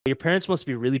your parents must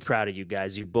be really proud of you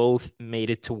guys. You both made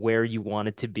it to where you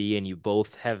wanted to be, and you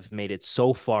both have made it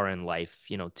so far in life.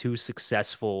 Two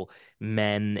successful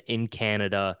men in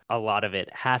Canada. A lot of it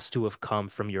has to have come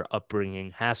from your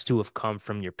upbringing, has to have come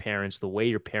from your parents, the way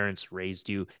your parents raised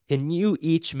you. Can you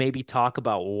each maybe talk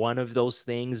about one of those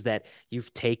things that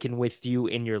you've taken with you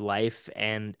in your life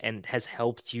and has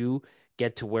helped you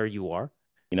get to where you are?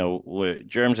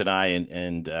 Germs and I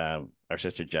and our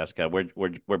sister Jessica,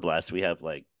 we're blessed. We have,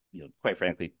 like, quite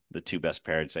frankly, the two best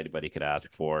parents anybody could ask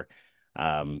for.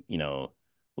 Um, you know,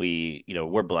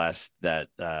 we're blessed that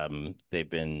they've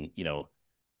been,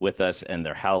 with us, and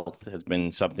their health has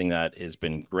been something that has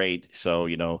been great. So,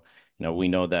 we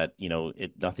know that,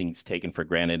 nothing's taken for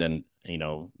granted, and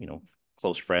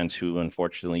close friends who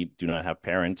unfortunately do not have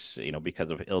parents, because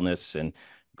of illness and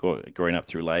growing up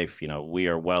through life. We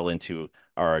are well into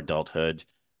our adulthood,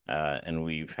 and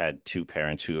we've had two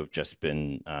parents who have just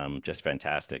been just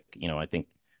fantastic. I think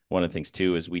one of the things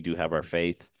too is we do have our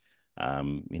faith.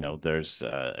 There's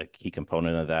a key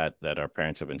component of that our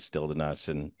parents have instilled in us,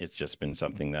 and it's just been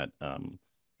something that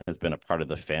has been a part of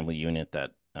the family unit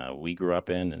that we grew up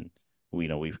in, and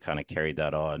we've kind of carried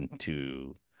that on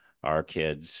to our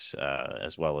kids,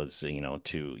 as well as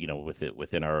to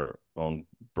within our own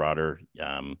broader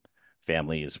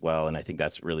family as well. And I think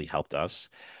that's really helped us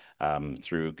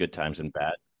through good times and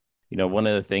bad. One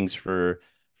of the things for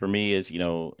me is,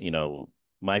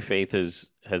 my faith has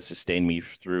sustained me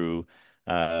through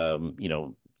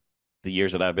the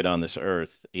years that I've been on this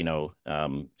earth.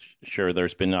 Sure,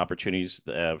 there's been opportunities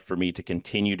for me to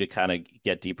continue to kind of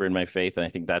get deeper in my faith, and I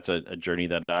think that's a journey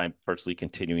that I'm personally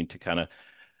continuing to kind of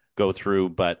go through.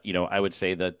 But I would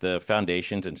say that the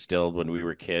foundations instilled when we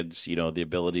were kids, the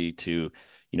ability to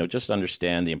just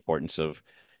understand the importance of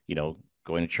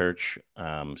going to church,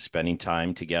 spending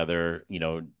time together,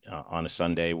 on a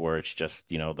Sunday where it's just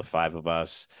the five of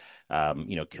us,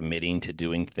 committing to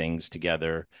doing things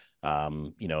together,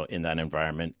 in that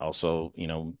environment. Also,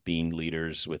 being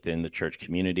leaders within the church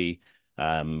community,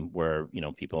 where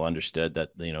people understood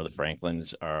that the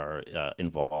Franklins are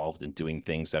involved in doing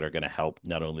things that are going to help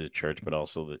not only the church but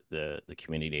also the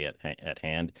community at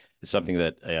hand. It's something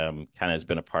that kind of has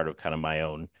been a part of kind of my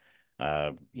own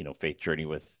faith journey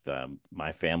with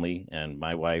my family and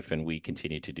my wife, and we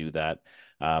continue to do that.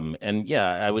 And yeah,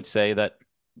 I would say that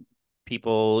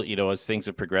people, as things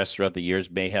have progressed throughout the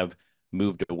years, may have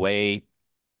moved away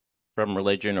from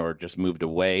religion, or just moved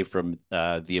away from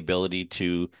the ability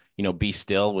to be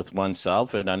still with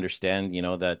oneself and understand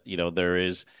that there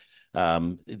is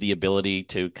the ability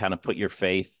to kind of put your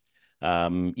faith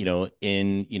in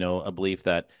a belief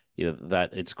that that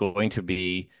it's going to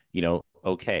be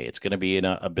okay. It's going to be an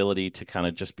ability to kind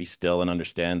of just be still and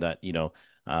understand that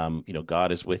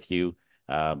God is with you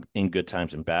in good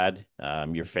times and bad.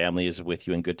 Your family is with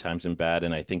you in good times and bad,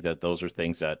 and I think that those are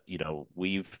things that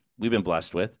we've been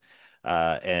blessed with,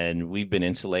 and we've been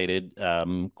insulated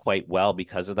quite well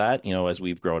because of that. As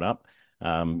we've grown up,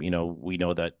 we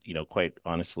know that quite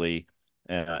honestly,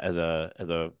 as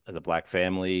a Black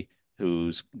family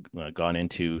who's gone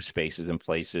into spaces and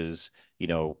places,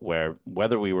 where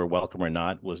whether we were welcome or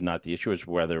not was not the issue. Is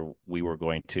whether we were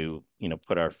going to,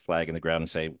 put our flag in the ground and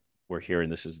say, we're here,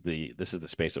 and this is the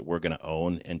space that we're going to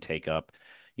own and take up,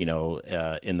 in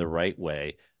the right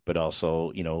way, but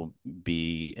also,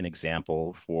 be an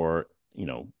example for,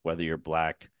 whether you're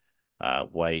Black,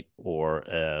 white, or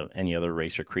any other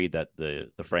race or creed, that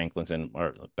the Franklins and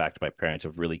are backed by parents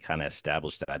have really kind of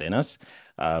established that in us.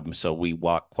 So we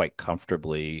walk quite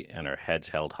comfortably and our heads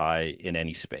held high in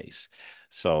any space.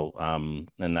 So,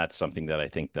 and that's something that I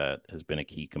think that has been a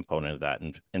key component of that,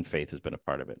 and faith has been a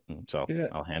part of it. And so Yeah,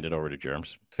 I'll hand it over to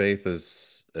Germs. faith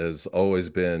has always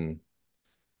been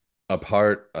a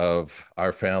part of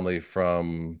our family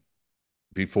from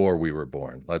before we were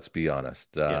born. Let's be honest.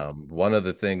 Yeah. One of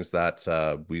the things that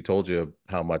we told you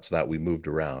how much that we moved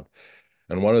around,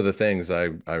 and one of the things I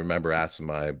remember asking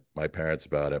my parents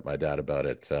about it, my dad about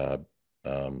it,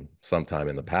 sometime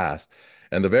in the past.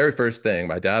 And the very first thing,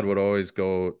 my dad would always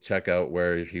go check out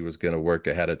where he was going to work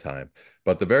ahead of time.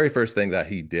 But the very first thing that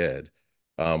he did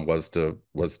was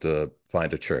to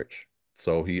find a church.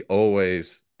 So he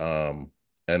always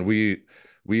and we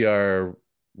are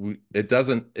it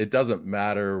doesn't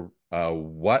matter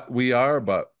what we are,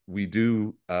 but we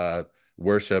do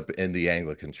worship in the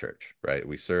Anglican Church, right?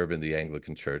 We serve in the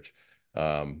Anglican Church.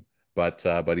 But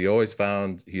he always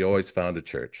found a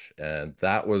church, and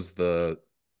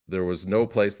there was no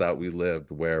place that we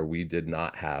lived where we did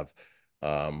not have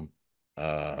um,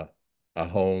 uh, a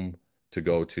home to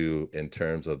go to in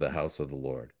terms of the house of the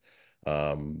Lord.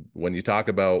 When you talk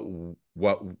about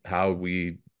how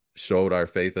we showed our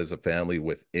faith as a family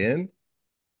within,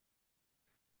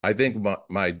 I think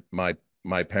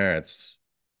my parents,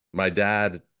 my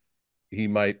dad, he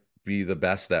might be the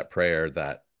best at prayer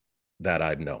that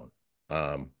I've known.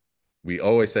 Um, we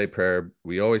always say prayer.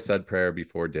 We always said prayer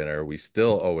before dinner. We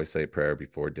still always say prayer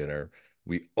before dinner.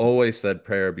 We always said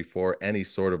prayer before any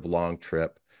sort of long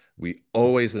trip. We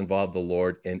always involved the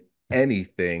Lord in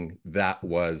anything that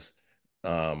was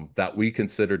that we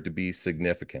considered to be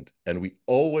significant, and we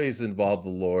always involved the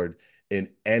Lord in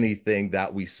anything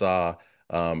that we saw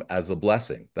as a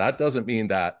blessing. That doesn't mean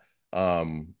that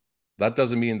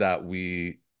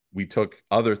we took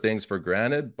other things for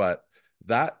granted, but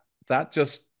that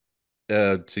just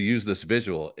to use this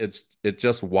visual, it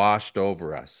just washed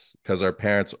over us because our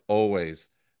parents always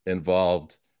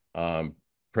involved um,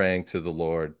 praying to the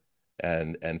Lord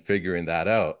and figuring that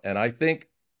out. And I think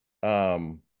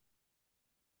um,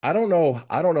 I don't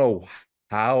know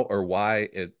how or why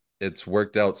it's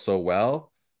worked out so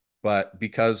well, but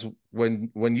because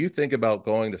when you think about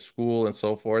going to school and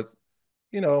so forth,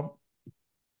 you know,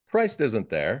 Christ isn't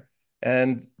there.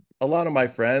 And a lot of my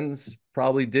friends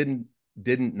probably didn't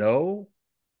know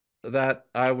that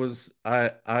I was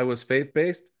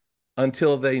faith-based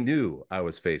until they knew I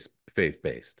was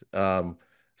faith-based.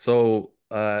 So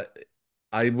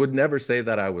I would never say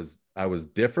that I was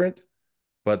different,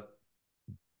 but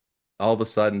all of a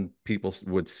sudden people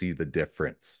would see the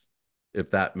difference, if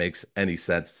that makes any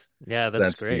Yeah, that's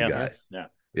sense to you great. Yeah. Yeah. guys. Yeah.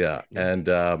 Yeah,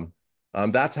 Yeah.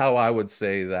 and that's how I would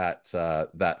say that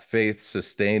that faith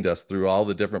sustained us through all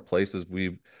the different places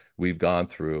we've gone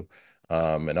through,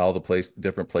 and all the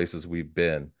different places we've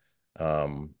been,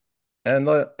 um, and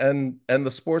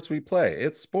the sports we play.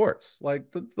 It's sports. Like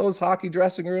those hockey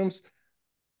dressing rooms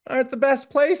aren't the best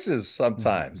places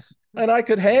sometimes, and I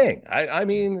could hang. I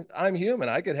mean, I'm human.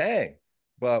 I could hang,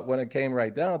 but when it came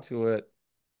right down to it,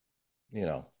 you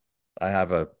know, I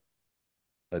have a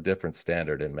different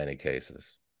standard in many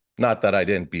cases. Not that I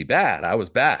didn't be bad. I was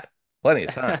bad plenty of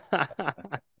time.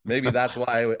 Maybe that's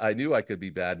why I knew I could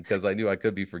be bad, because I knew I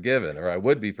could be forgiven, or I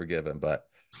would be forgiven. But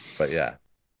yeah,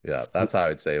 yeah, that's how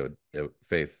I'd say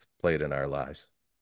faith played in our lives.